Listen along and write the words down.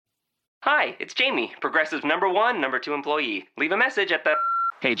Hi, it's Jamie, Progressive's number 2 employee. Leave a message at the...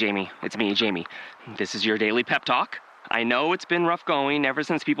 Hey, Jamie, it's me, Jamie. This is your daily pep talk. I know it's been rough going ever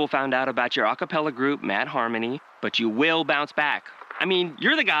since people found out about your a cappella group, Mad Harmony, but you will bounce back. I mean,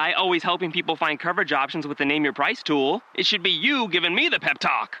 you're the guy always helping people find coverage options with the Name Your Price tool. It should be you giving me the pep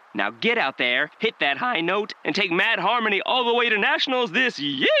talk. Now get out there, hit that high note, and take Mad Harmony all the way to nationals this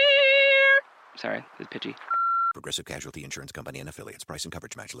year! Sorry, it's pitchy. Progressive Casualty Insurance Company and Affiliates. Price and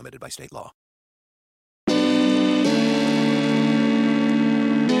coverage match limited by state law.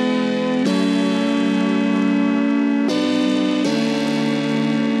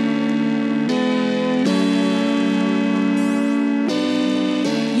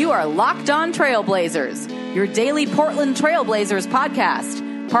 You are Locked On Trailblazers, your daily Portland Trailblazers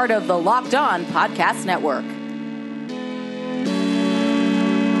podcast, part of the Locked On Podcast Network.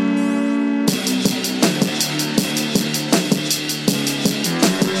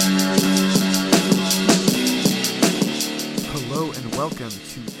 Hello and welcome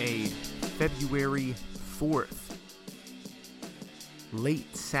to a February 4th, late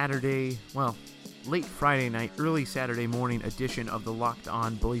Friday night, early Saturday morning edition of the Locked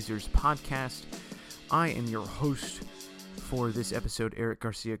On Blazers podcast. I am your host for this episode, Eric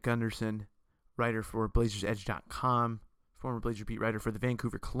Garcia Gunderson, writer for BlazersEdge.com, former Blazer beat writer for the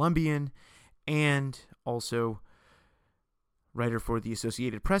Vancouver Columbian, and also writer for the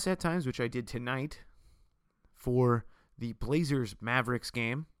Associated Press at times, which I did tonight for the Blazers-Mavericks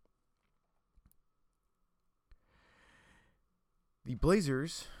game. The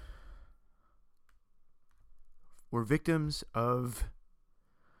Blazers were victims of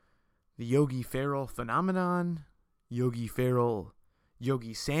the Yogi Ferrell phenomenon, Yogi Ferrell,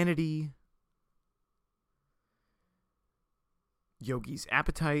 Yogi sanity, Yogi's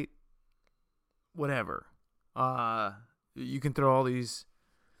appetite, whatever. You can throw all these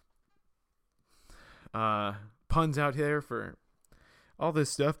puns out there for all this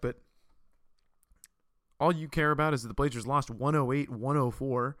stuff, but all you care about is that the Blazers lost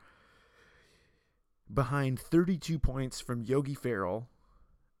 108-104 behind 32 points from Yogi Ferrell,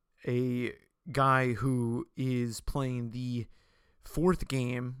 a guy who is playing the fourth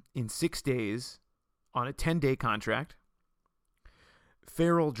game in 6 days on a 10-day contract.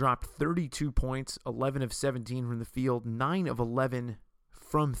 Ferrell dropped 32 points, 11 of 17 from the field, 9 of 11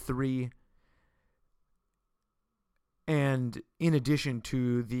 from three. And in addition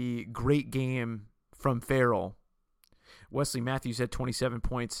to the great game from Ferrell, Wesley Matthews had 27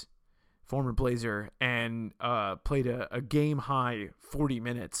 points, former Blazer, and played a game-high 40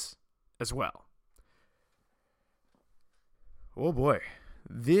 minutes as well. Oh boy,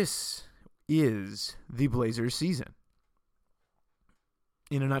 this is the Blazers season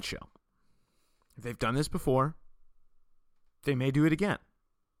in a nutshell. If they've done this before, they may do it again.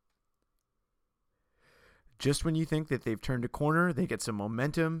 Just when you think that they've turned a corner, they get some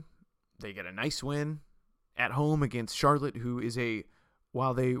momentum, they get a nice win at home against Charlotte, who is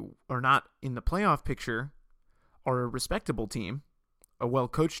while they are not in the playoff picture, are a respectable team, a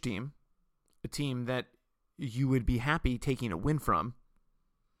well-coached team, a team that you would be happy taking a win from.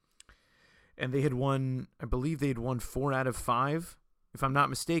 And they had won, I believe they had won 4 out of 5. If I'm not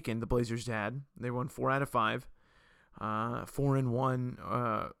mistaken, the Blazers had. They won 4 out of 5.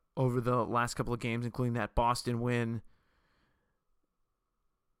 4-1 over the last couple of games, including that Boston win.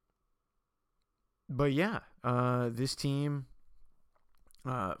 But yeah, this team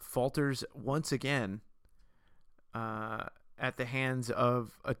falters once again at the hands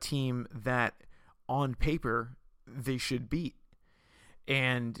of a team that on paper they should beat.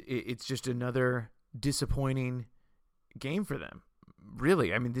 And it's just another disappointing game for them.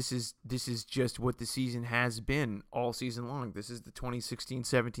 Really, I mean, this is just what the season has been all season long. This is the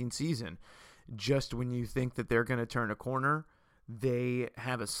 2016-17 season. Just when you think that they're going to turn a corner, they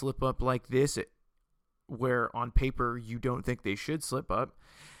have a slip-up like this where on paper you don't think they should slip up.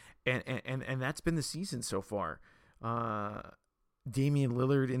 And that's been the season so far. Damian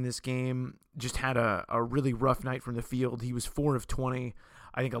Lillard in this game just had a really rough night from the field. He was 4 of 20.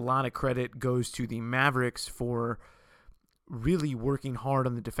 I think a lot of credit goes to the Mavericks for really working hard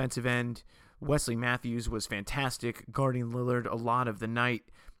on the defensive end. Wesley Matthews was fantastic, guarding Lillard a lot of the night,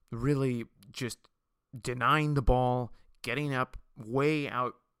 really just denying the ball, getting up way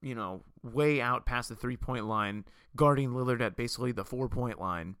out past the 3-point line, guarding Lillard at basically the 4-point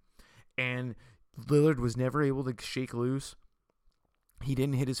line. And Lillard was never able to shake loose. He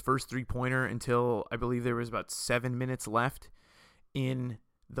didn't hit his first 3-pointer until I believe there was about 7 minutes left in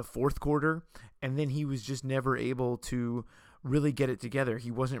the fourth quarter, and then he was just never able to really get it together.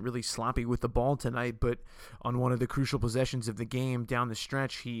 He wasn't really sloppy with the ball tonight, but on one of the crucial possessions of the game down the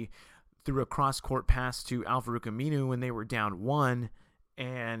stretch, he threw a cross-court pass to Al-Farouq Aminu when they were down 1,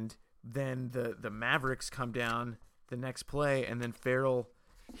 and then the Mavericks come down the next play, and then Ferrell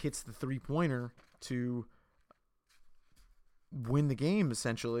hits the three-pointer to win the game,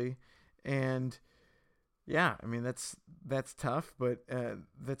 essentially. And yeah, I mean, that's tough, but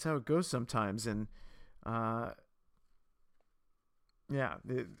that's how it goes sometimes. And yeah,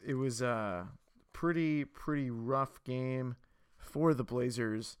 it was a pretty rough game for the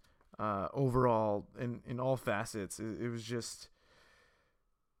Blazers overall in all facets. It was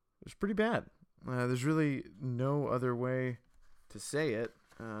pretty bad. There's really no other way to say it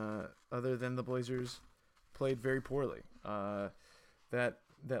other than the Blazers played very poorly. That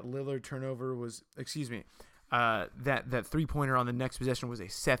Lillard turnover was, that three-pointer on the next possession was a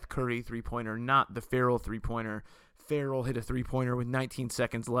Seth Curry three-pointer, not the Ferrell three-pointer. Ferrell hit a three-pointer with 19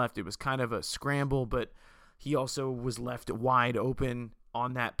 seconds left. It was kind of a scramble, but he also was left wide open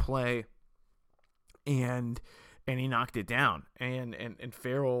on that play, and he knocked it down. And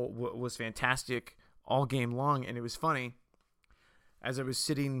Ferrell was fantastic all game long. And it was funny, as I was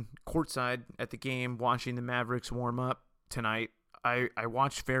sitting courtside at the game watching the Mavericks warm up tonight, I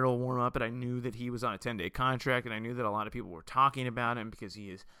watched Ferrell warm up, and I knew that he was on a 10-day contract, and I knew that a lot of people were talking about him because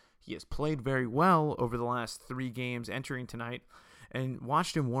he has played very well over the last 3 games entering tonight, and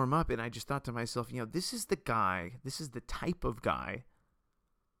watched him warm up, and I just thought to myself, this is the type of guy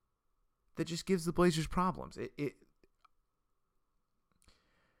that just gives the Blazers problems.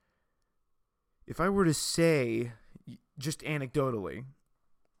 If I were to say, just anecdotally,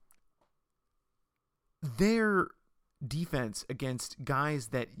 their defense against guys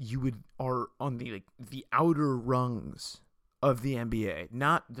that are on the outer rungs of the NBA,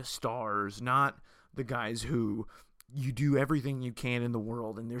 not the stars, not the guys who you do everything you can in the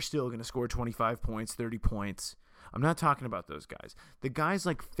world and they're still going to score 25 points, 30 points. I'm not talking about those guys. The guys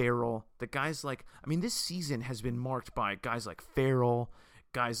like Ferrell, this season has been marked by guys like Ferrell,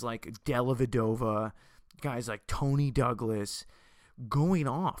 guys like Dellavedova, guys like Tony Douglas going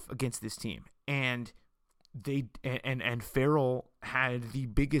off against this team. And Ferrell had the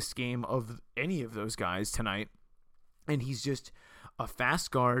biggest game of any of those guys tonight. And he's just a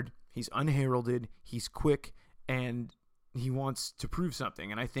fast guard. He's unheralded. He's quick, and he wants to prove something.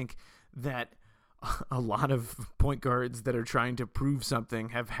 And I think that a lot of point guards that are trying to prove something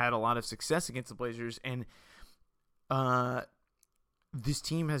have had a lot of success against the Blazers. And this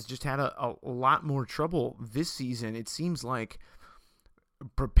team has just had a lot more trouble this season. It seems like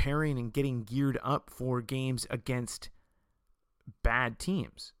preparing and getting geared up for games against bad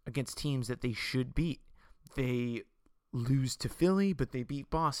teams, against teams that they should beat. They lose to Philly, but they beat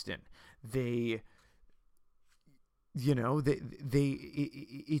Boston. It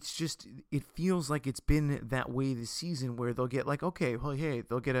feels like it's been that way this season, where they'll get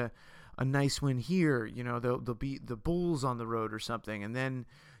they'll get a nice win here, they'll beat the Bulls on the road or something, and then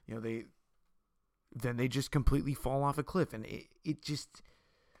they just completely fall off a cliff. And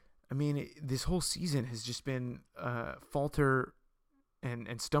this whole season has just been falter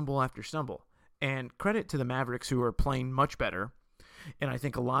and stumble after stumble. And credit to the Mavericks, who are playing much better. And I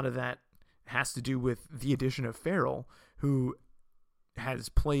think a lot of that has to do with the addition of Ferrell, who has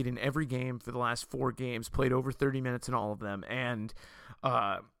played in every game for the last 4 games, played over 30 minutes in all of them, and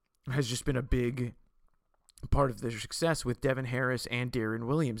has just been a big part of their success with Devin Harris and Darren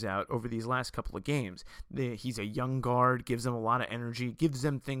Williams out over these last couple of games. He's a young guard, gives them a lot of energy, gives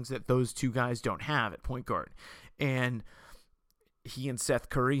them things that those two guys don't have at point guard. And he and Seth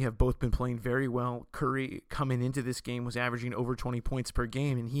Curry have both been playing very well. Curry, coming into this game, was averaging over 20 points per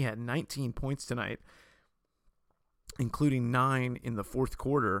game, and he had 19 points tonight, including 9 in the fourth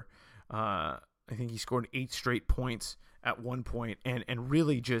quarter. I think he scored 8 straight points at one point, and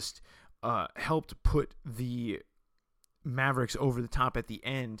really just helped put the Mavericks over the top at the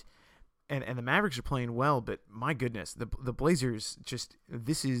end. And the Mavericks are playing well, but my goodness, the Blazers just,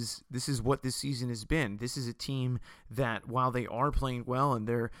 this is what this season has been. This is a team that, while they are playing well, and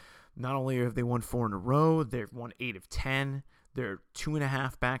they're not only have they won 4 in a row, they've won 8 of 10. They're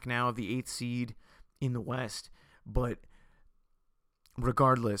 2.5 back now of the 8th seed in the West. But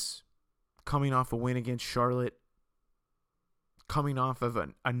regardless, coming off a win against Charlotte, coming off of a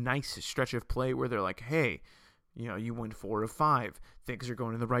nice stretch of play where they're like, hey, you win 4 of 5. Things are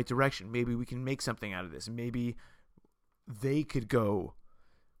going in the right direction. Maybe we can make something out of this. Maybe they could go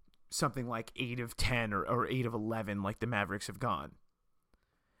something like 8 of 10 or 8 of 11 like the Mavericks have gone.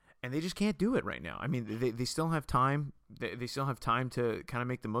 And they just can't do it right now. I mean, they still have time. They still have time to kind of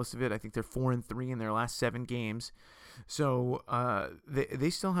make the most of it. I think they're 4-3 in their last 7 games. So they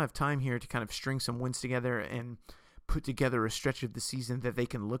still have time here to kind of string some wins together and put together a stretch of the season that they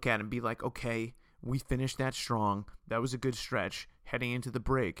can look at and be like, okay, we finished that strong. That was a good stretch heading into the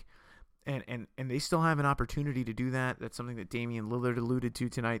break. And they still have an opportunity to do that. That's something that Damian Lillard alluded to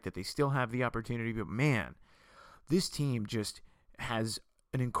tonight, that they still have the opportunity. But, man, this team just has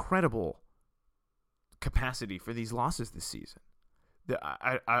an incredible capacity for these losses this season.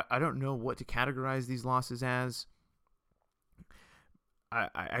 I don't know what to categorize these losses as.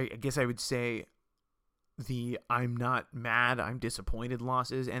 I guess I would say the I'm not mad, I'm disappointed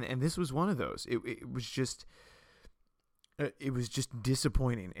losses. And this was one of those. It was just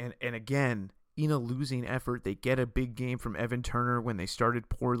disappointing. And again, in a losing effort, they get a big game from Evan Turner when they started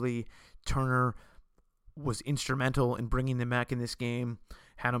poorly. Turner was instrumental in bringing them back in this game,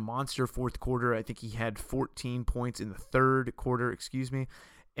 had a monster fourth quarter. I think he had 14 points in the third quarter,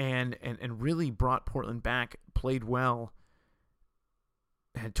 and really brought Portland back, played well,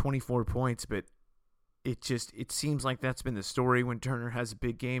 had 24 points, but it seems like that's been the story when Turner has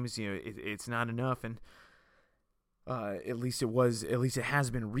big games. It's not enough, and at least it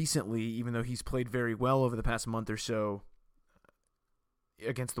has been recently, even though he's played very well over the past month or so.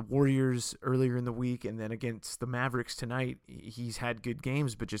 Against the Warriors earlier in the week, and then against the Mavericks tonight, he's had good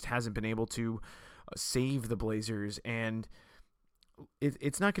games, but just hasn't been able to save the Blazers. And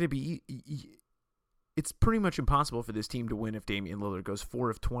it's not going to be. It's pretty much impossible for this team to win if Damian Lillard goes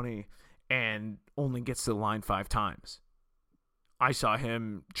 4 of 20 and only gets to the line 5 times. I saw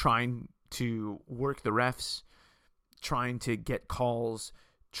him trying to work the refs, trying to get calls,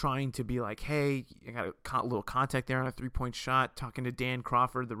 trying to be like, hey, I got a little contact there on a 3-point shot, talking to Dan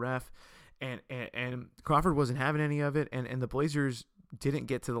Crawford, the ref, and Crawford wasn't having any of it, and the Blazers didn't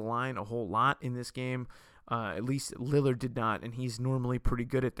get to the line a whole lot in this game. At least Lillard did not, and he's normally pretty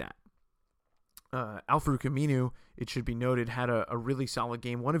good at that. Al-Farouq Aminu, it should be noted, had a really solid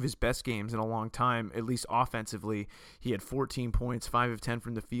game, one of his best games in a long time, at least offensively. He had 14 points, 5 of 10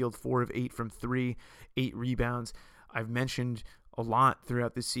 from the field, 4 of 8 from 3, 8 rebounds. I've mentioned a lot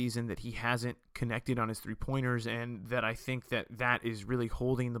throughout this season that he hasn't connected on his 3-pointers, and that I think that is really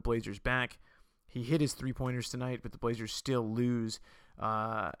holding the Blazers back. He hit his 3-pointers tonight, but the Blazers still lose.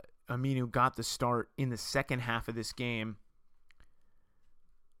 Aminu got the start in the second half of this game,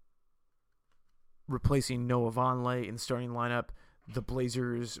 replacing Noah Vonleh in the starting lineup. The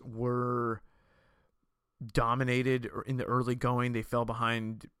Blazers were dominated in the early going. They fell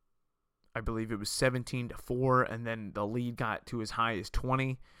behind, I believe it was 17-4, and then the lead got to as high as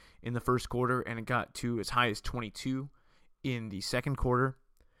 20 in the first quarter, and it got to as high as 22 in the second quarter.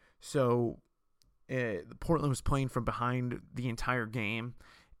 So Portland was playing from behind the entire game,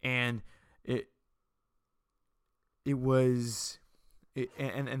 and the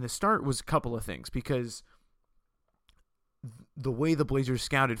start was a couple of things, because the way the Blazers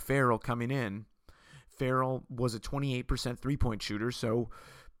scouted Ferrell coming in, Ferrell was a 28% 3-point shooter, so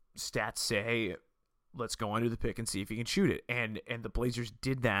stats say, let's go under the pick and see if he can shoot it. And the Blazers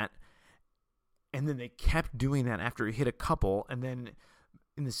did that, and then they kept doing that after he hit a couple, and then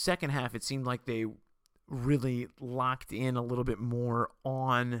in the second half it seemed like they really locked in a little bit more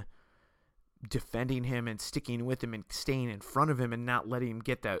on defending him and sticking with him and staying in front of him and not letting him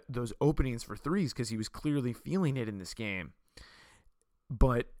get those openings for threes, because he was clearly feeling it in this game.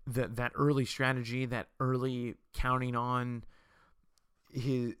 But that early strategy, that early counting on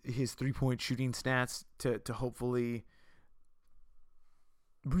his 3-point shooting stats to hopefully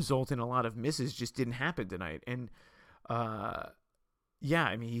result in a lot of misses just didn't happen tonight. And yeah,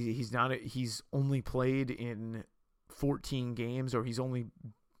 I mean, he's only played in 14 games, or he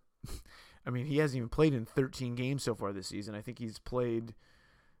hasn't even played in 13 games so far this season. I think he's played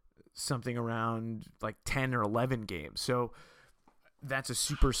something around like 10 or 11 games. So that's a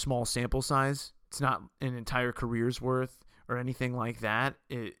super small sample size. It's not an entire career's worth or anything like that.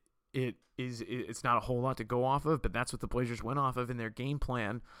 It's not a whole lot to go off of, but that's what the Blazers went off of in their game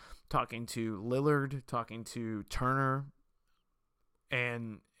plan. Talking to Lillard, talking to Turner,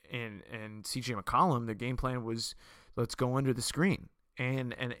 and CJ McCollum, their game plan was, let's go under the screen.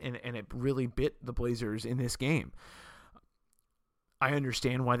 And it really bit the Blazers in this game. I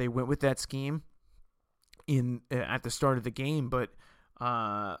understand why they went with that scheme at the start of the game, but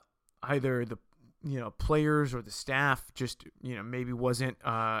either the players or the staff just maybe wasn't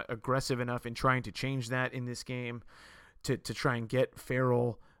aggressive enough in trying to change that in this game to try and get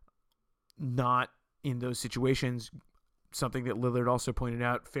Ferrell not in those situations. Something that Lillard also pointed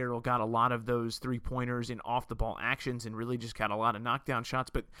out, Ferrell got a lot of those 3-pointers in off-the-ball actions and really just got a lot of knockdown shots,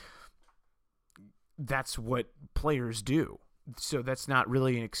 but that's what players do. So that's not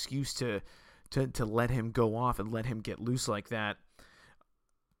really an excuse to let him go off and let him get loose like that.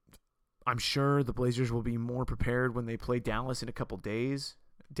 I'm sure the Blazers will be more prepared when they play Dallas in a couple days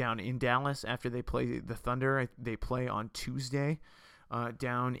down in Dallas after they play the Thunder. They play on Tuesday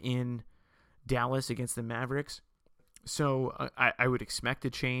down in Dallas against the Mavericks. So I would expect a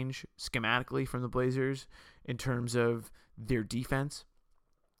change schematically from the Blazers in terms of their defense.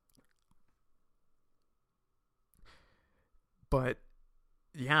 But,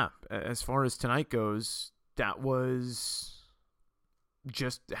 yeah, as far as tonight goes, that was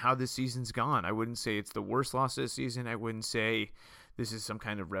just how this season's gone. I wouldn't say it's the worst loss this season. I wouldn't say this is some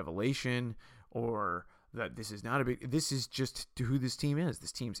kind of revelation or that this is not a big... This is just who this team is.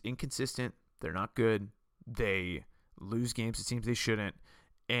 This team's inconsistent. They're not good. They lose games to teams they shouldn't.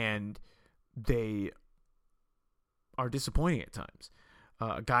 And they are disappointing at times.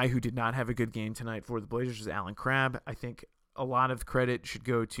 A guy who did not have a good game tonight for the Blazers was Allen Crabbe. I think a lot of credit should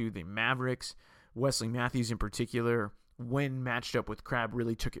go to the Mavericks. Wesley Matthews in particular, when matched up with Crabbe,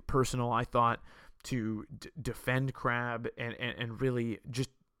 really took it personal, I thought, to defend Crabbe and really just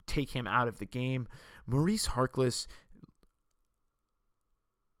take him out of the game. Maurice Harkless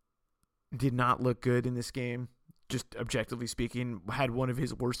did not look good in this game, just objectively speaking. Had one of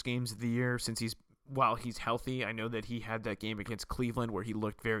his worst games of the year while he's healthy. I know that he had that game against Cleveland where he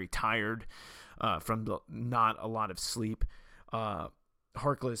looked very tired from not a lot of sleep.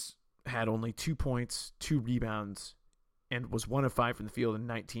 Harkless had only 2 points, 2 rebounds, and was 1 of 5 from the field in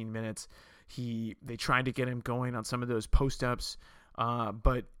 19 minutes. They tried to get him going on some of those post-ups,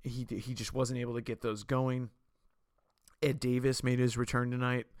 but he just wasn't able to get those going. Ed Davis made his return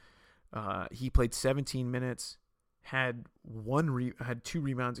tonight. He played 17 minutes, had 2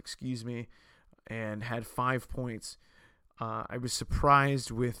 rebounds, and had 5 points. I was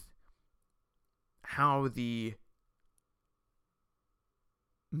surprised with how the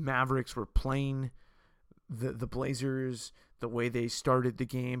Mavericks were playing the Blazers, the way they started the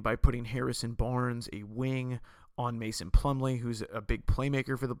game by putting Harrison Barnes, a wing, on Mason Plumlee, who's a big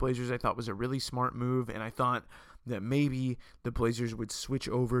playmaker for the Blazers. I thought was a really smart move, and I thought that maybe the Blazers would switch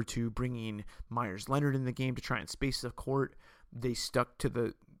over to bringing Myers Leonard in the game to try and space the court. They stuck to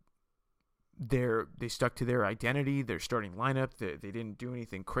their identity, their starting lineup. They didn't do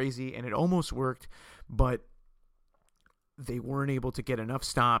anything crazy, and it almost worked, but they weren't able to get enough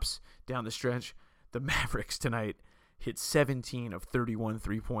stops down the stretch. The Mavericks tonight hit 17 of 31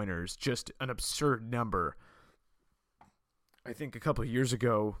 three-pointers, just an absurd number. I think a couple of years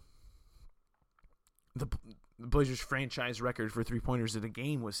ago, the Blazers franchise record for three-pointers in a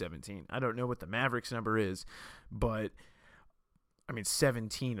game was 17. I don't know what the Mavericks number is, but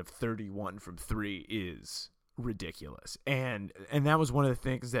 17 of 31 from 3 is ridiculous. And that was one of the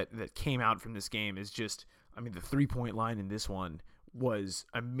things that came out from this game is just, the three-point line in this one was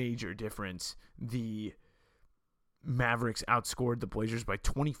a major difference. The Mavericks outscored the Blazers by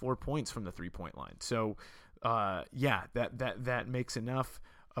 24 points from the three-point line. So, that makes enough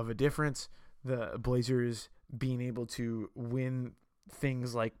of a difference. The Blazers being able to win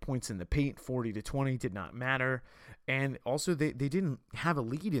things like points in the paint, 40-20, did not matter. And also, they didn't have a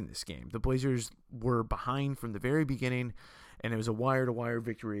lead in this game. The Blazers were behind from the very beginning, and it was a wire-to-wire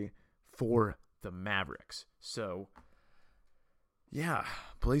victory for the Mavericks. So, yeah,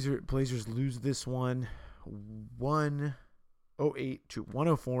 Blazers lose this one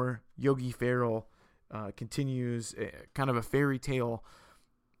 108-104. Yogi Ferrell continues kind of a fairy tale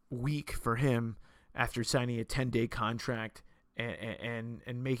week for him after signing a 10-day contract and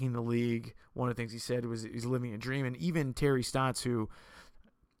making the league. One of the things he said was he's living a dream. And even Terry Stotts, who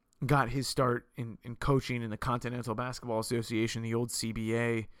got his start in coaching in the Continental Basketball Association, the old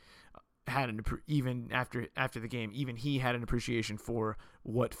CBA, even after the game, even he had an appreciation for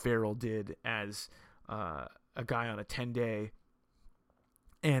what Ferrell did as a guy on a 10-day.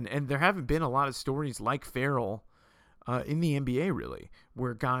 And there haven't been a lot of stories like Ferrell in the NBA, really,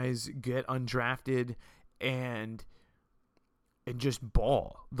 where guys get undrafted and just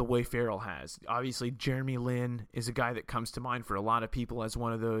ball the way Ferrell has. Obviously, Jeremy Lin is a guy that comes to mind for a lot of people as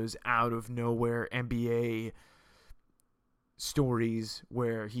one of those out-of-nowhere NBA stories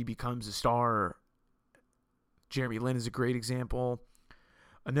where he becomes a star. Jeremy Lin is a great example.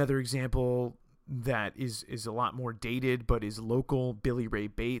 Another example that is a lot more dated but is local, Billy Ray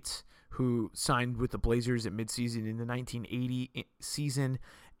Bates, who signed with the Blazers at midseason in the 1980 season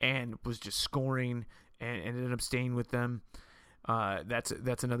and was just scoring and ended up staying with them.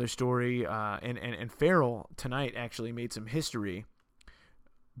 That's another story. And Ferrell tonight actually made some history,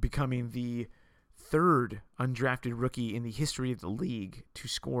 becoming the third undrafted rookie in the history of the league to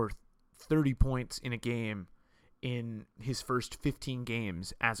score 30 points in a game in his first 15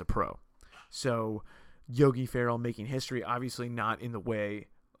 games as a pro. So Yogi Ferrell making history, obviously not in the way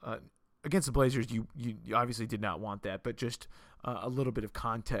against the Blazers, you obviously did not want that, but just a little bit of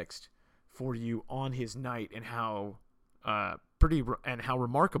context for you on his night and how how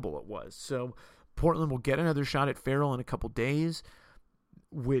remarkable it was. So Portland will get another shot at Ferrell in a couple days,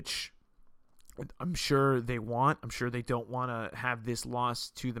 which I'm sure they want. I'm sure they don't want to have this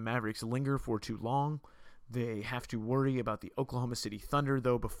loss to the Mavericks linger for too long. They have to worry about the Oklahoma City Thunder,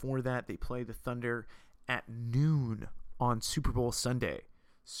 though. Before that, they play the Thunder at noon on Super Bowl Sunday.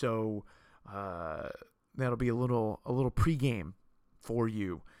 So that'll be a little pregame for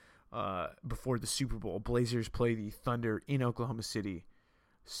you before the Super Bowl. Blazers play the Thunder in Oklahoma City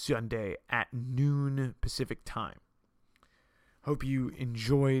Sunday at noon Pacific time. Hope you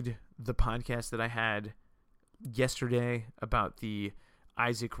enjoyed the podcast that I had yesterday about the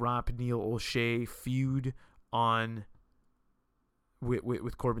Isaac Ropp, Neil Olshey feud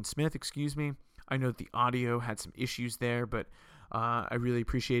with Corbin Smith, excuse me. I know that the audio had some issues there, but I really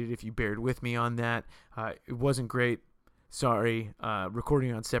appreciate it if you bared with me on that. It wasn't great. Sorry.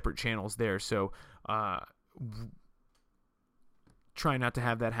 Recording on separate channels there, so try not to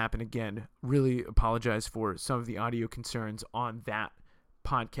have that happen again. Really apologize for some of the audio concerns on that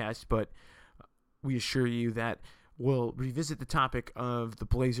podcast, but we assure you that we'll revisit the topic of the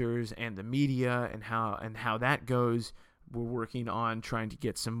Blazers and the media and how that goes. We're working on trying to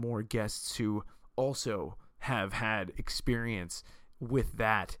get some more guests who also have had experience with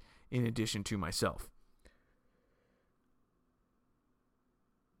that in addition to myself.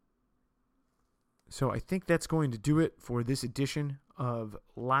 So I think that's going to do it for this edition of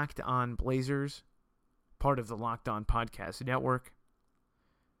Locked On Blazers, part of the Locked On Podcast Network.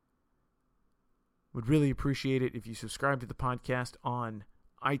 Would really appreciate it if you subscribe to the podcast on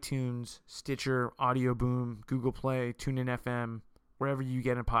iTunes, Stitcher, Audio Boom, Google Play, TuneIn FM, wherever you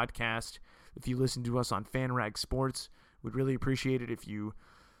get a podcast. If you listen to us on FanRag Sports, would really appreciate it if you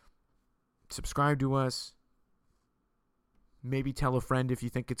subscribe to us. Maybe tell a friend if you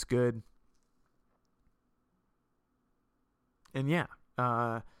think it's good. And yeah,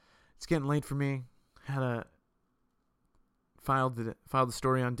 it's getting late for me. Filed the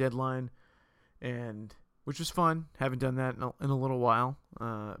story on deadline, and which was fun. Haven't done that in a little while,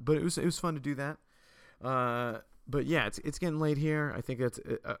 but it was fun to do that. But yeah, it's getting late here. I think that's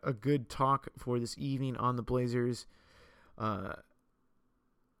a good talk for this evening on the Blazers. And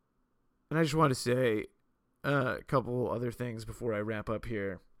I just want to say a couple other things before I wrap up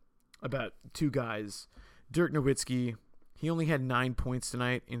here about two guys. Dirk Nowitzki, he only had 9 points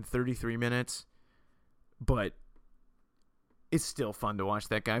tonight in 33 minutes, but it's still fun to watch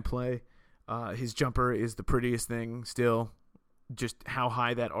that guy play. His jumper is the prettiest thing still, just how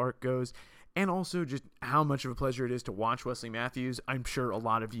high that arc goes, and also just how much of a pleasure it is to watch Wesley Matthews. I'm sure a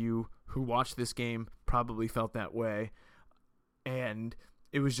lot of you who watched this game probably felt that way, and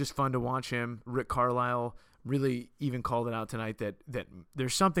it was just fun to watch him. Rick Carlisle really even called it out tonight that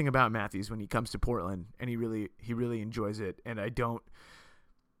there's something about Matthews when he comes to Portland, and he really enjoys it, and I don't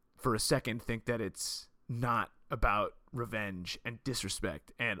for a second think that it's not about revenge and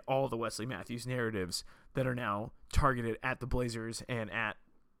disrespect and all the Wesley Matthews narratives that are now targeted at the Blazers and at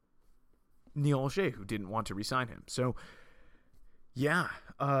Neil Olshey, who didn't want to re-sign him. So yeah,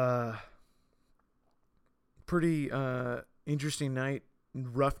 pretty interesting night,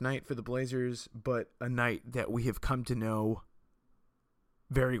 rough night for the Blazers, but a night that we have come to know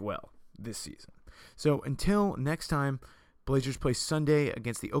very well this season. So until next time, Blazers play Sunday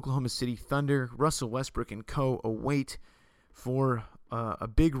against the Oklahoma City Thunder. Russell Westbrook and co. await for a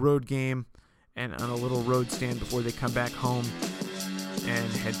big road game and on a little road stand before they come back home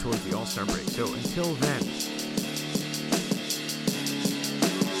and head towards the All-Star break. So until then,